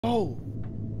Oh,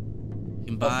 You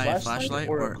can buy a flashlight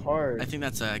or a card. I think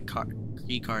that's a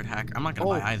key card hack. I'm not gonna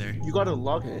buy either. You gotta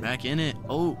log it. Back in it.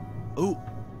 Oh,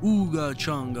 ooga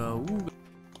chunga. Ooga.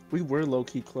 We were low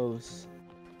key close.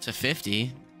 To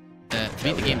 50. To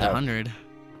beat the game to 100.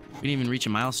 We didn't even reach a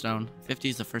milestone. 50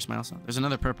 is the first milestone. There's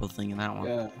another purple thing in that one.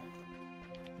 Yeah.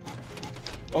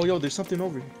 Oh, yo, there's something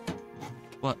over here.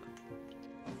 What?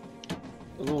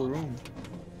 A little room.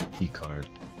 Key card.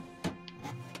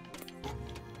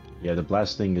 Yeah, the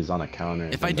blast thing is on a counter.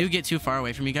 If I do get too far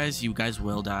away from you guys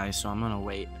will die, so I'm gonna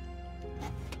wait.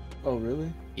 Oh,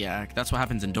 really? Yeah, that's what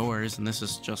happens indoors, and this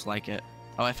is just like it.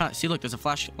 Oh, I found. See, look, there's a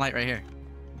flashlight right here.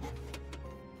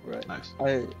 Right. Nice.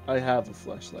 I have a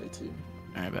flashlight too.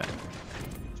 All right, bet.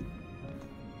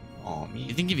 Oh, me.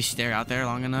 You think if you stare out there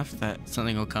long enough that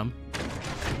something will come?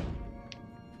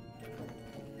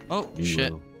 Oh, You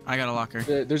shit. will. I got a locker.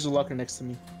 There's a locker next to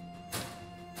me.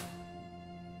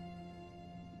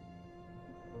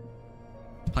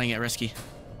 Playing it risky.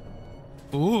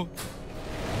 Ooh.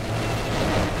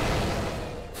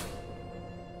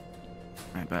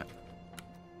 I bet.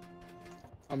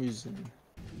 I'm using.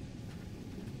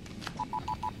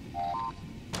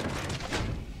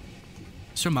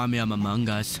 This remind me of Among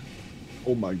Us.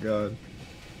 Oh my god.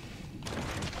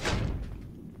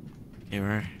 Okay,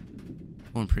 we're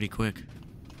going pretty quick.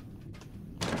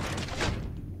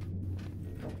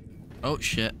 Oh,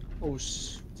 shit. Oh,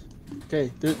 shit.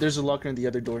 Okay, there's a locker in the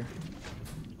other door.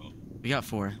 We got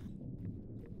 4.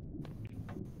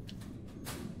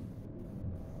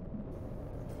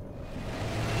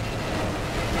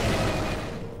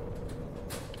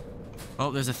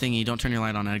 Oh, there's a thingy. Don't turn your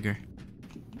light on, Edgar.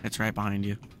 It's right behind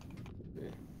you.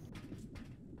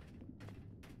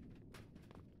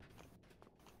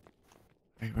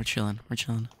 Alright, we're chilling. We're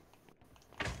chilling.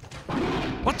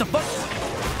 What the fuck?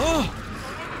 Oh!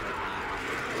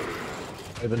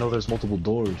 I even know there's multiple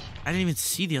doors. I didn't even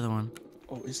see the other one.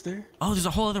 Oh, is there? Oh, there's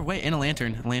a whole other way. And a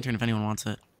lantern. A lantern if anyone wants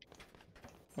it.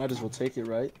 Might as well take it,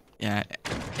 right? Yeah.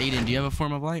 Aiden, do you have a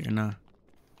form of light or no?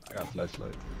 I got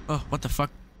flashlight. Oh, what the fuck?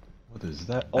 What is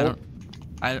that? I Oh, don't-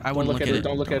 I wouldn't look at it.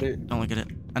 Don't look at it. Don't look at it.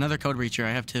 Another code breacher.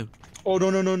 I have 2. Oh,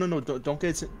 no. Don't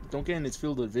get in its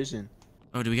field of vision.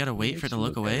 Oh, do we gotta wait for it to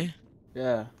look away?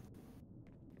 Yeah.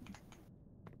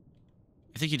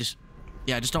 I think you just...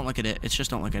 Yeah, just don't look at it. It's just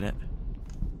don't look at it.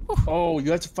 Oh,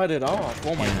 you have to fight it off.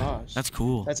 Oh my Yeah, gosh. That's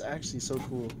cool. That's actually so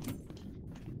cool.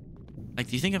 Like,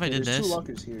 do you think if I did There's this... 2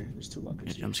 lockers here. There's 2 lockers.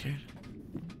 Yeah, Here. I'm scared.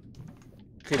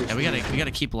 Okay, there's Yeah, 3. we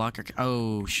gotta keep locker...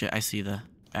 Oh, shit. I see the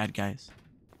bad guys.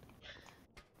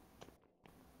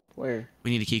 Where?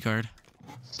 We need a key card.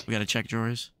 We gotta check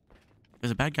drawers.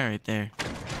 There's a bad guy right there.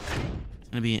 It's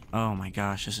gonna be... Oh my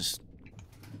gosh, this is...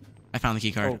 I found the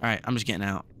key card. Oh. Alright, I'm just getting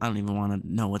out. I don't even want to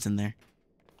know what's in there.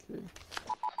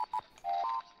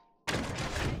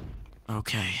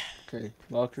 Okay. Okay,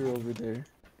 locker over there.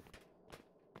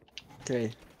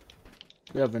 Okay.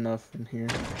 We have enough in here.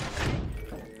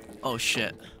 Oh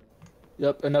shit.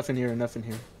 Yep, enough in here, enough in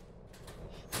here.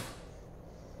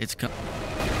 It's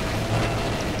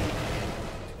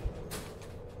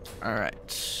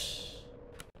Alright.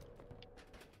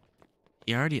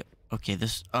 You already... Okay,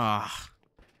 this...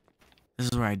 This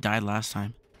is where I died last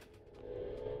time.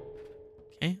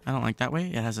 Okay, I don't like that way.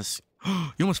 It has a...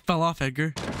 You almost fell off,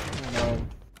 Edgar. Oh no.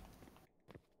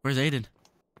 Where's Aiden?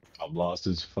 I'm lost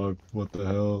as fuck. What the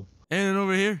hell? Aiden,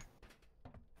 over here.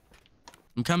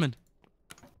 I'm coming.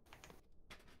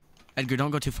 Edgar,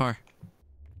 don't go too far.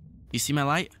 You see my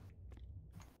light?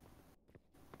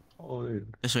 Oh, dude.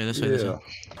 This way, this way, this way.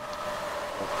 Yeah.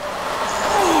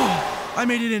 I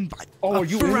made it in by Oh, a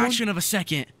you in one? fraction of a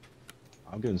second.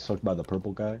 I'm getting sucked by the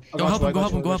purple guy. I Go got help you, him, I go got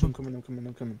help you, him, I go got help you. him.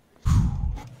 I'm coming.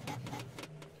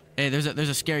 Hey, there's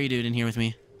a scary dude in here with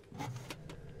me.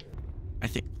 I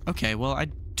think... Okay, well, I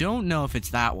don't know if it's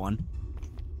that one.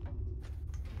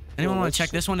 Anyone Well, want to check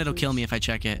let's this one? It'll kill check me if I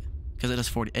check it. Because it does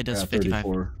 40... It does Yeah, 55.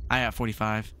 34. I have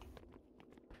 45.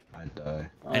 I die.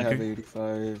 I have Edgar?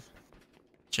 85.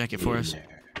 Check it for us.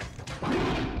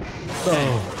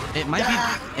 Oh. It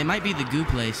might be the goo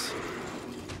place.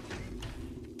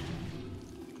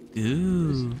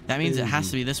 Ooh. That means it has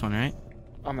to be this one, right?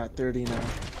 I'm at 30 now.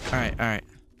 Alright.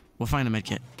 We'll find a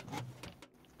medkit.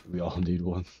 We all need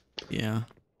one. Yeah.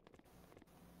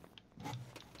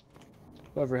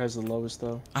 Whoever has the lowest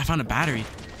though. I found a battery.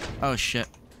 Oh, shit.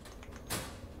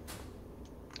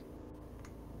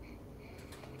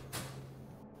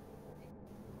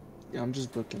 Yeah, I'm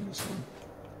just booking this one.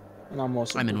 And I'm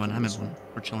also I'm in one. booking this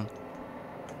We're chilling.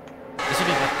 This will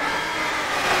be good.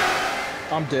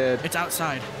 I'm dead. It's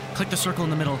outside. Click the circle in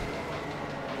the middle.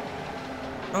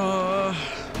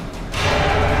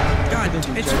 God God,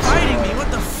 it's fighting me. What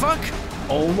the fuck?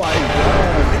 Oh my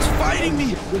god! It's fighting me.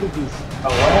 Look at this. Oh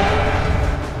well.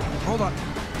 Hold on.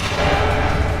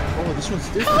 Oh, this one's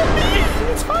different. Help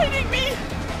me! It's fighting me.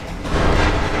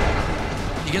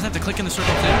 You guys have to click in the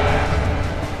circle too.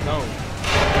 No.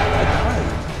 I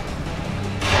died.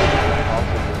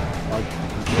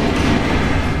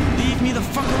 Leave me the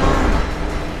fuck alone.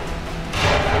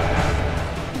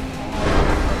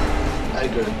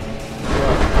 Edgar,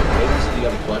 you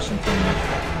got a question for me.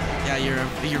 Yeah,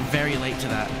 you're very late to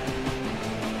that.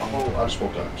 Oh, I just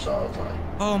woke up, so I was like,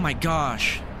 Oh my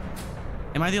gosh.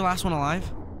 Am I the last one alive?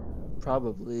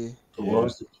 Probably.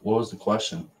 what was the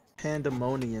question?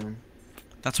 Pandemonium.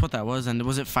 That's what that was. And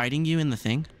was it fighting you in the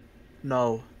thing?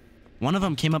 No. One of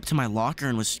them came up to my locker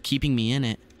and was keeping me in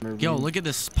it. Yo, look at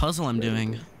this puzzle I'm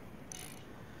doing.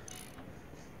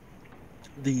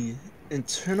 The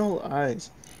internal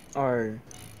eyes are.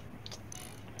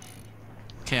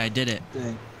 Okay, I did it.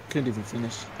 Dang, couldn't even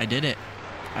finish. I did it.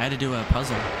 I had to do a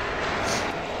puzzle.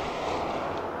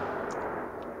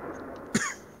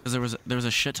 Because there was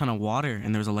a shit ton of water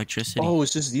and there was electricity. Oh,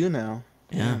 it's just you now.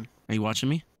 Yeah. Damn. Are you watching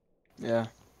me? Yeah.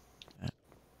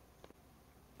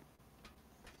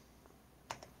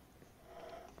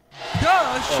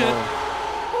 Oh, shit.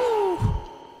 Oh.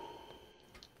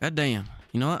 God damn.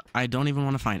 You know what? I don't even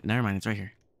want to find it. Never mind. It's right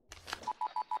here.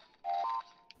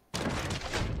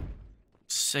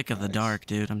 Sick of the dark,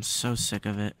 dude. I'm so sick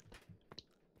of it.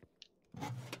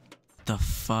 The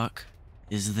fuck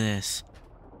is this?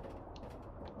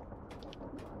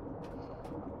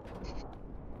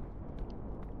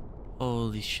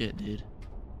 Holy shit, dude.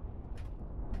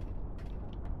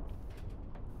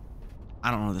 I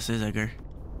don't know what this is, Edgar.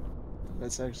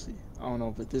 That's actually, I don't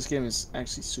know, but this game is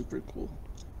actually super cool.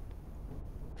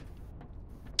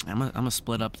 I'm gonna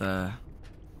split up the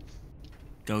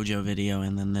Gojo video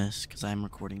and then this, because I'm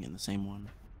recording in the same one.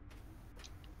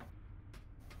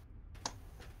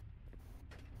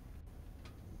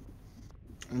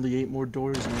 Only 8 more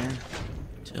doors, man.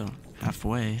 Till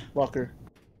halfway. Walker,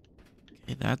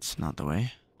 Okay, that's not the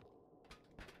way.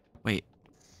 Wait,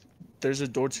 there's a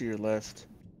door to your left.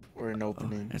 Or an oh,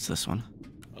 opening. it's this one.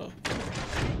 Oh.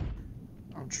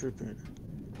 I'm tripping.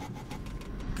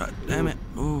 God damn it.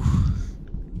 Ooh.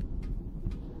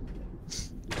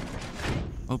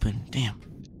 Open. Damn.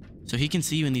 So he can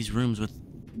see you in these rooms with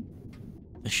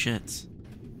the shits.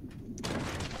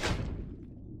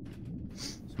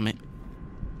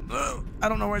 So I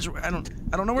don't know where I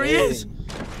don't know where he is.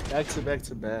 Back to back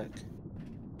to back.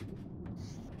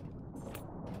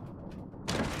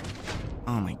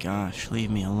 Oh my gosh,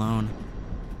 leave me alone.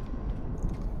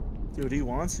 Dude, he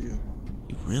wants you.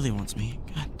 He really wants me.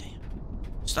 God damn.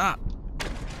 Stop.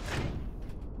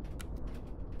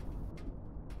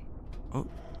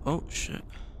 Oh shit.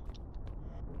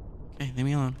 Okay, leave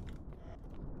me alone.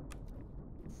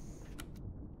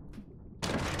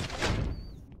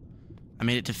 I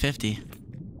made it to 50.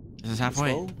 This is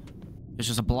halfway. Let's go. There's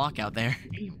just a block out there.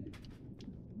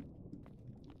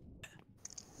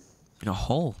 Like a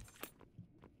hole.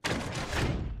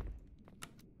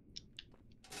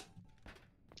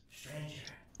 Stranger,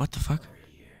 What the fuck? over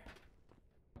here.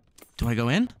 Do I go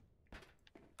in?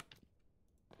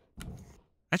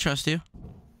 I trust you.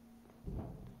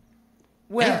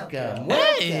 Welcome, Hey,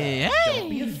 welcome. hey. Don't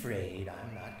be afraid.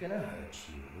 I'm not gonna hurt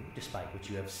you, despite what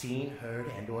you have seen, heard,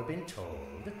 and/or been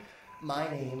told. My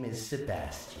name is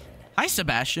Sebastian. Hi,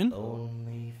 Sebastian.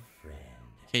 Only friend.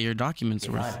 Okay, your documents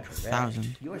are If I'm worth correct,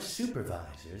 1,000. your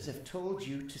supervisors have told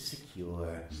you to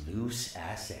secure loose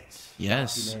assets.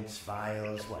 Yes. Documents,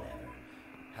 files, whatever.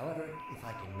 However, if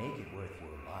I can make it worth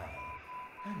your while,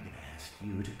 I'm gonna ask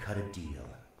you to cut a deal.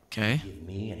 Okay. Give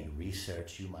me any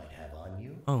research you might have on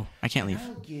you. Oh, I can't leave.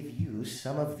 I'll give you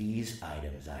some of these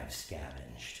items I've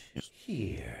scavenged. Yes.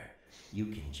 Here, you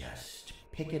can just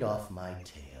pick it off my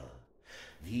tail.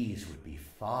 These would be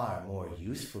far more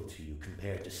useful to you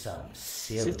compared to some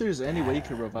silly. See if there's any way you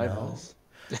could data, revive no? us.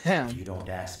 Damn. If you don't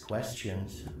ask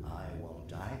questions, I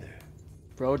won't either.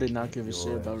 Bro did not give a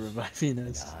shit about reviving And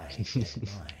us. I get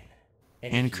mine.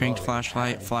 And Hand if you cranked already flashlight, have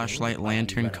anything flashlight, that might be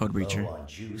lantern, running code low breacher. on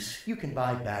juice, you can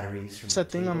buy batteries from What's that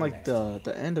the thing on table like next to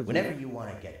the end of Whenever it? you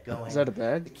want to get going. Is that a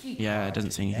bag? The key Yeah, it card doesn't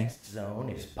to say the anything. Next zone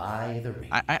is by the ring.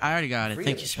 I already got it. Free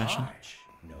Thank of you, Sebastian. charge.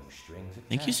 No strings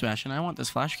Thank you, attached. Sebastian. I want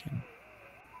this flash kit.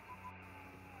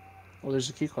 Oh, there's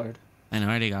a key card. I know, I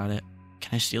already got it.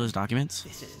 Can I steal his documents?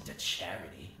 This isn't a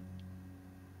charity.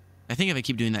 I think if I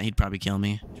keep doing that, he'd probably kill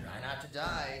me. Try not to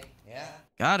die. Yeah.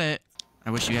 Got it. I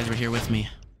wish you guys were here with me.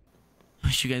 I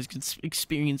wish you guys could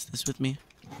experience this with me.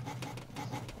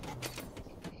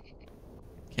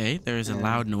 Okay, there is a Yeah.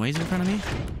 loud noise in front of me.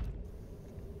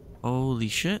 Holy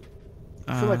shit.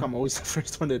 I feel like I'm always the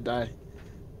first one to die.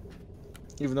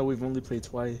 Even though we've only played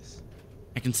twice.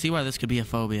 I can see why this could be a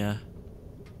phobia.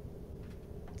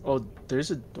 Oh,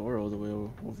 there's a door all the way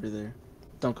over there.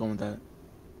 Don't go in that.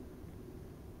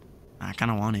 I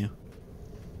kind of want to.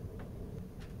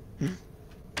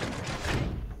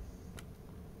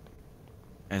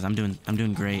 Guys, I'm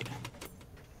doing great.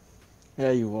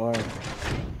 Yeah, you are.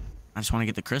 I just want to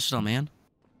get the crystal, man.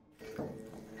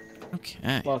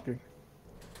 Okay. Walker.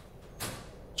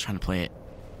 Trying to play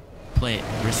it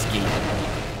risky.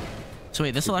 So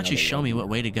wait, this will actually show me what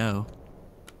way to go.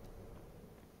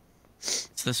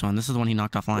 It's this one. This is the one he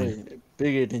knocked offline. Wait,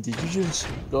 Big Aiden, did you just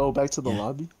go back to the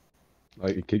lobby?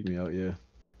 Like, it kicked me out, yeah.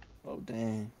 Oh,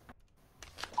 dang.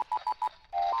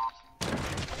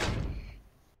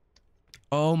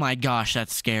 Oh my gosh,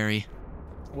 that's scary.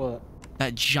 What?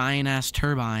 That giant ass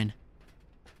turbine.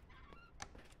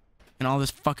 And all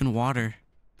this fucking water.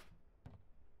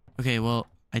 Okay, well,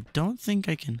 I don't think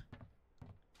I can.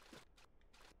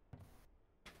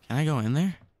 Can I go in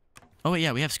there? Oh wait,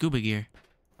 yeah, we have scuba gear.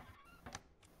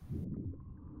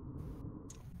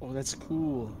 Oh, that's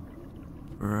cool.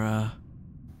 Bruh.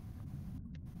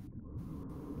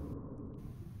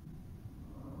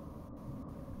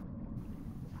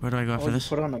 Where do I go after You this?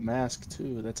 put on a mask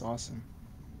too. That's awesome.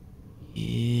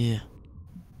 Yeah.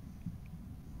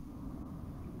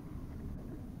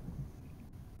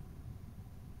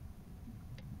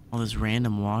 All this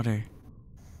random water.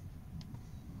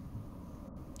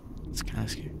 It's kind of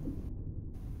scary.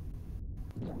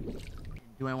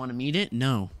 Do I want to meet it?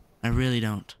 No, I really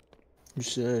don't. You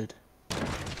should. Okay,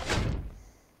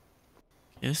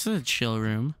 this is a chill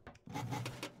room.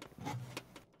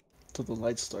 Till the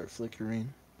lights start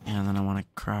flickering. Yeah, and then I want to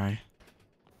cry.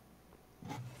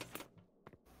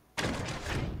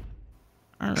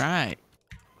 All right.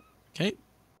 Okay.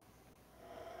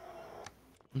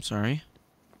 I'm sorry.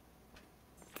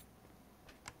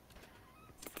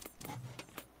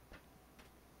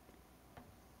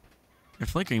 They're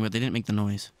flickering, but they didn't make the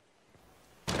noise.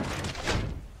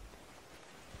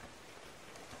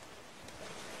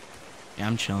 Yeah,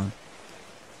 I'm chilling.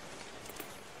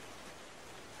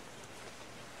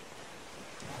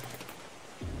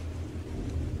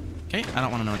 Okay, I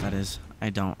don't want to know what that is. I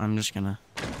don't. I'm just gonna...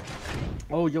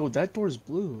 Oh, yo, that door's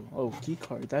blue. Oh, key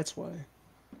card. That's why.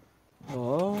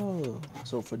 Oh,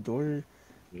 so if a door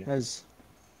has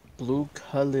blue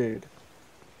colored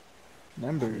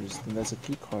numbers, then that's a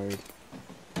key card.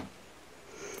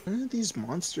 None of these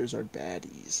monsters are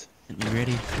baddies. Get me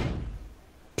ready.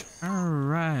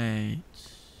 Alright.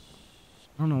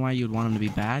 I don't know why you'd want them to be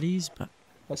baddies, but...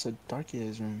 That's a dark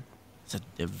ass room.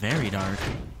 They're very dark.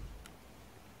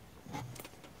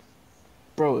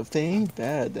 Bro, if they ain't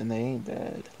bad, then they ain't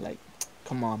bad. Like,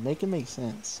 come on, make it make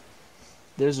sense.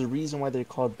 There's a reason why they're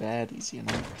called baddies, you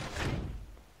know?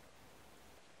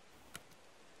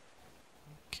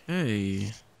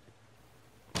 Okay.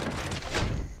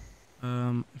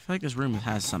 I feel like this room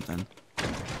has something.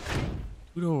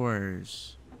 2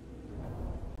 doors.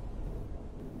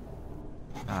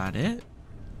 Got it.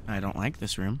 I don't like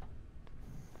this room.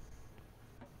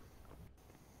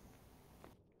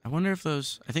 I wonder if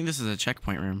those... I think this is a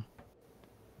checkpoint room.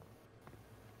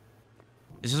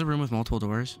 Is this a room with multiple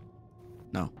doors?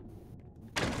 No.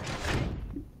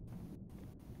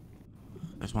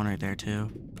 There's one right there too.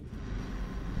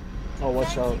 Oh,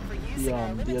 watch out. The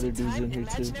other dude's in here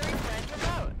too.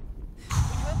 We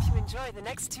hope you enjoy the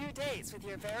next 2 days with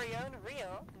your very own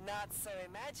real, not so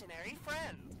imaginary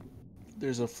friend.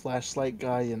 There's a flashlight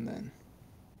guy and then...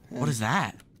 What is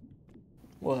that?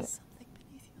 What? Something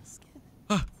beneath your skin.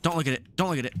 Don't look at it. Don't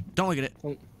look at it. Don't look at it.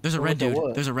 There's a Don't red look at dude.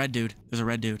 what? There's a red dude. There's a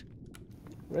red dude.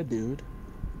 Red dude?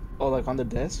 Oh, like on the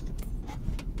desk?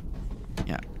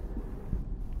 Yeah.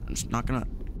 I'm just not gonna...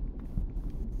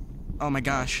 Oh my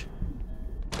gosh.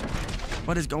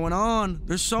 What is going on?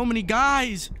 There's so many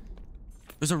guys.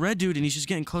 There's a red dude and he's just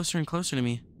getting closer and closer to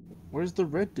me. Where's the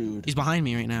red dude? He's behind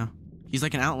me right now. He's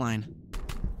like an outline.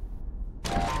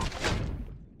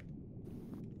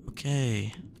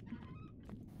 Okay.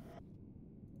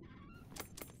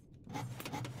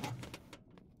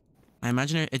 I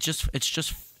imagine it's just God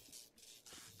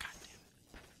damn it.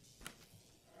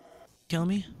 Kill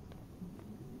me?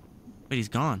 Wait, he's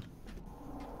gone.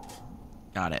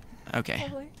 Got it.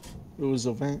 Okay. It was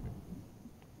a vent.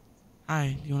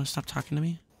 Hi, you want to stop talking to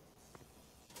me?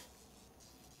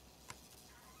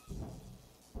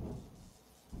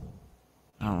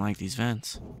 I don't like these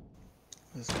vents.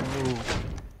 Let's go.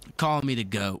 Call me the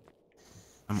goat.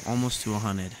 I'm almost to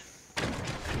 100.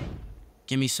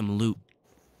 Give me some loot.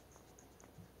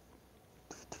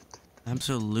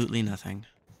 Absolutely nothing.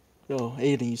 Yo,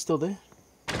 Aiden, you still there?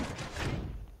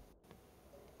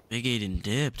 Big Aiden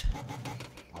dipped.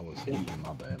 I was eating.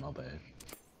 My bad. My bad.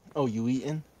 Oh, you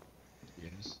eating?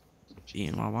 Yes.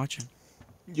 Eating while watching.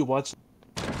 You watch?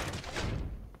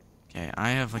 Okay, I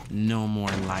have like no more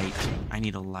light. I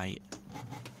need a light.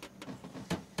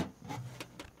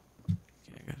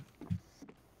 Okay, good.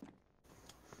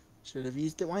 Should have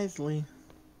used it wisely.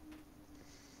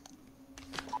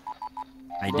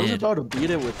 I Bro's did. about to beat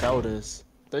it without us.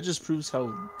 That just proves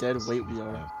how dead weight we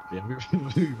are. Yeah,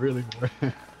 we really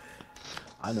were.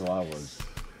 I know I was.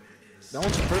 That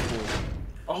one's purple.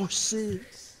 Oh shit.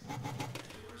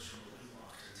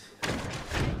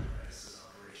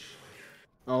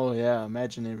 Oh yeah,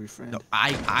 imaginary friend. No,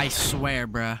 I swear,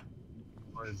 bruh.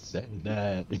 What said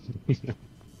that?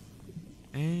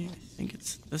 I think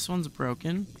it's this one's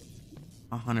broken.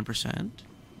 100%.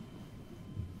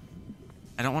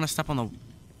 I don't want to step on the.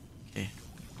 Okay.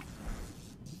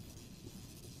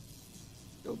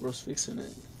 Yo, bro's fixing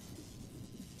it.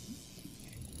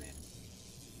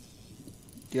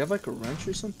 Do you have like a wrench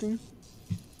or something?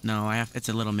 No, I have. It's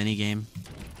a little mini game.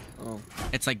 Oh,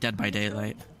 It's like Dead by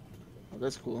Daylight. oh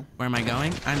that's cool. Where am I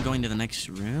going? I'm going to the next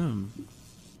room.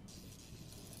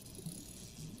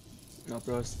 No,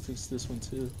 bro, has to fix this one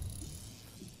too.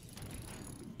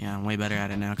 Yeah, I'm way better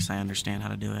at it now because I understand how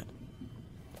to do it.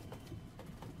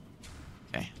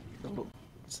 Okay. Oh,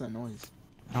 what's that noise?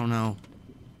 I don't know.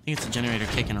 I think it's the generator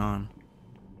kicking on.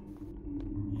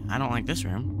 I don't like this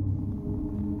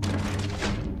room.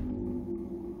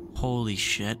 Holy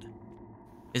shit.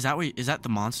 Is that the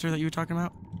monster that you were talking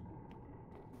about?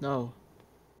 No.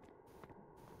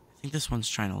 I think this one's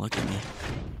trying to look at me.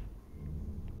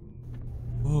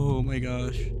 Oh my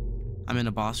gosh. I'm in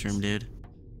a boss room, dude.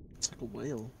 It's like a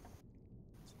whale.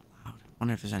 Loud.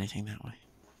 Wonder if there's anything that way.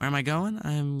 Where am I going?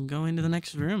 I'm going to the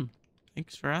next room.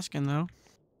 Thanks for asking, though.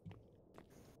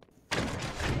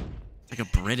 Like a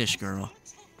British girl.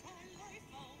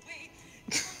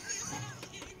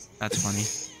 That's funny.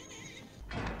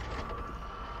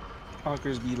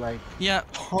 Honkers be like, Yeah.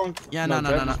 honk. Yeah, no.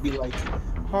 Drivers be like,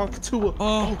 honk to a.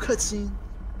 Oh. Cutscene.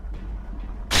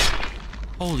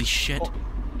 Holy shit.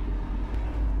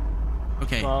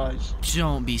 Okay. Gosh.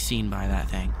 Don't be seen by that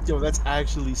thing. Yo, that's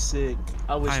actually sick.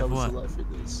 I wish I Five was what? alive for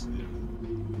this.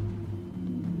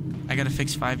 I gotta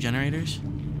fix 5 generators?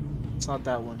 It's not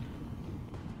that one.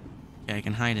 Okay, I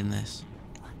can hide in this.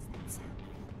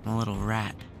 I'm a little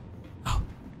rat. Oh.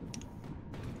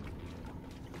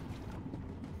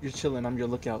 You're chilling. I'm your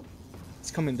lookout. It's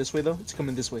coming this way, though. It's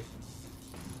coming this way.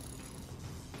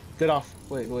 Get off.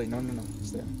 Wait. No.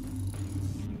 It's there.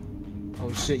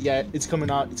 Oh, shit. Yeah, it's coming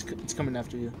out. It's coming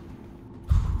after you.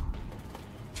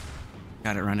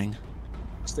 Got it running.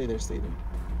 Stay there.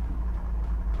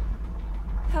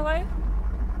 Hello?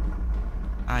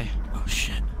 Oh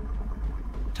shit.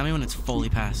 Tell me when it's fully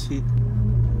past.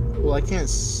 Well, I can't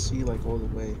see, like, all the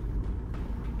way.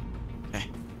 Okay.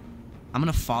 I'm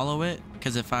gonna follow it,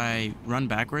 because if I run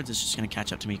backwards, it's just gonna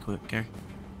catch up to me quicker.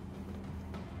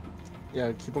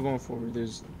 Yeah, keep on going forward.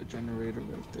 There's a generator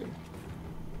right there.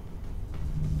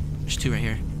 There's 2 right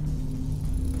here.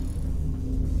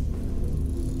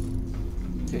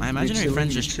 Okay, My you're imaginary chilling,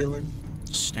 friend's you're just chilling.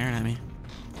 staring at me.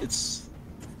 It's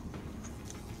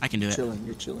I can do it. chilling.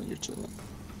 You're chilling.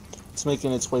 It's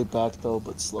making its way back though,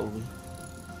 but slowly.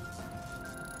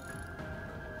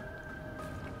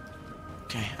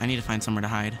 Okay, I need to find somewhere to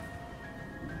hide.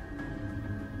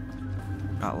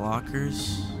 Got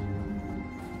lockers.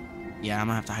 Yeah, I'm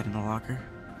gonna have to hide in a locker.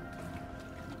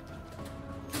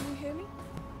 Can you hear me?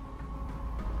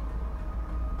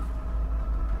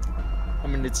 I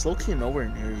mean, it's low-key nowhere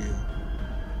near you.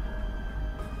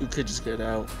 You could just get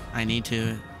out. I need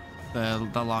to.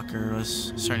 The locker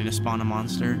was starting to spawn a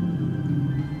monster.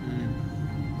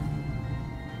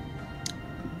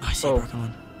 Oh, I see a Oh. broken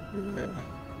one. Yeah.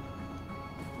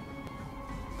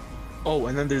 Oh,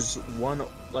 and then there's one,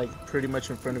 like, pretty much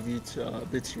in front of you, to a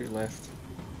bit to your left.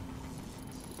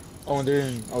 Oh, and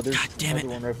there's God damn another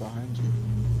it. one right behind you.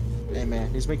 Hey,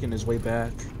 man, he's making his way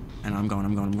back. And I'm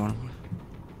going.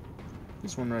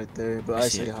 There's one right there, but I I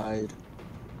see say it. hide.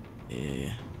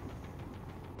 Yeah.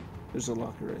 There's a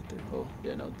locker right there. Oh,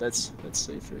 yeah, no, that's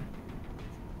safer.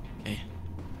 Okay.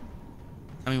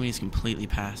 Tell me when he's completely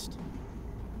past.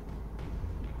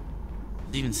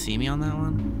 Does he even see me on that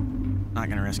one? Not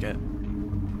gonna risk it.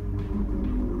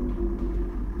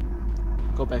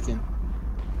 Go back in.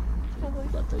 Hello? You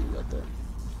got that.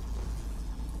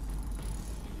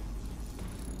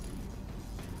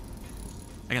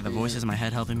 I got the voices in my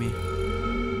head helping me.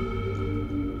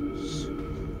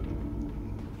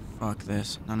 Fuck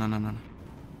this. No.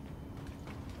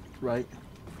 Right.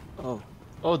 Oh.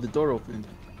 Oh, the door opened.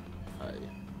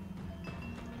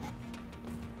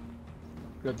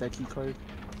 Grab that key card.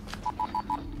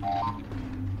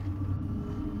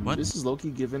 What? This is Loki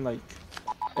given like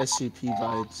SCP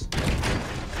vibes.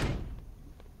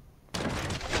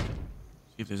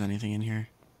 See if there's anything in here.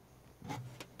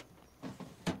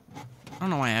 I don't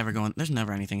know why I ever go in. There's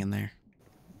never anything in there.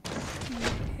 You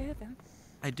hear them?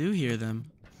 I do hear them.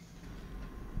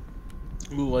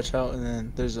 Ooh, watch out, and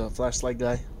then there's a flashlight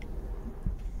guy.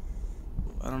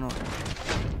 I don't know.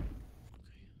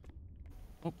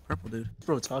 Oh, purple dude. What's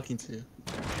bro talking to?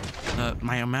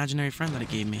 My imaginary friend that it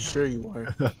gave me. Sure you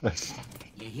are.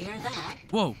 You hear that?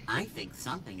 Whoa, I think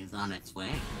something is on its way.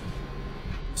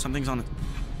 something's on it.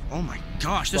 Oh my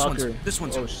gosh, this Locker.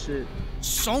 one's Oh shit.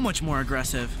 so much more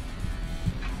aggressive.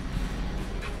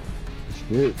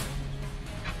 Shit.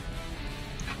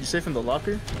 You safe in the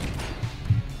locker?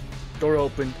 Door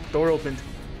open. Door opened.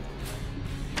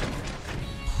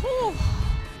 Whew.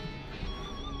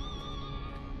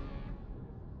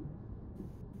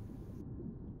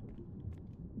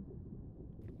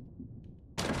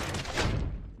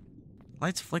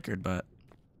 Lights flickered, but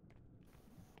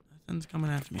nothing's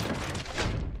coming after me.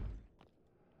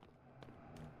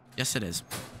 Yes, it is.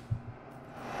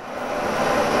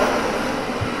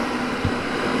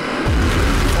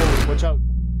 Oh, watch out.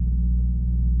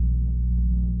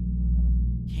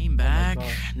 Came back?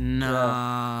 gosh.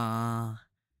 Nah.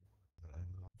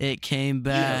 It came You know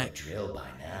back. the drill by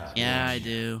now. Yeah, don't I you?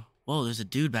 do. Whoa, there's a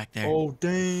dude back there. Oh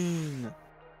dang.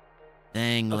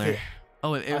 Dangler. Okay.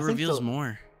 Oh, I it think reveals the-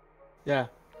 more. Yeah,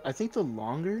 I think the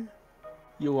longer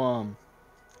you or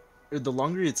the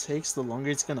longer it takes, the longer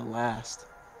it's gonna last.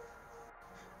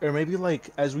 Or maybe like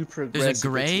as we progress. There's a it gets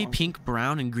gray, longer. pink,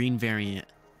 brown, and green variant.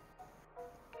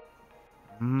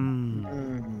 Mmm.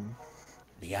 Mm.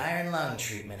 The iron lung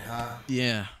treatment, huh?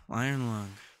 Yeah, iron lung.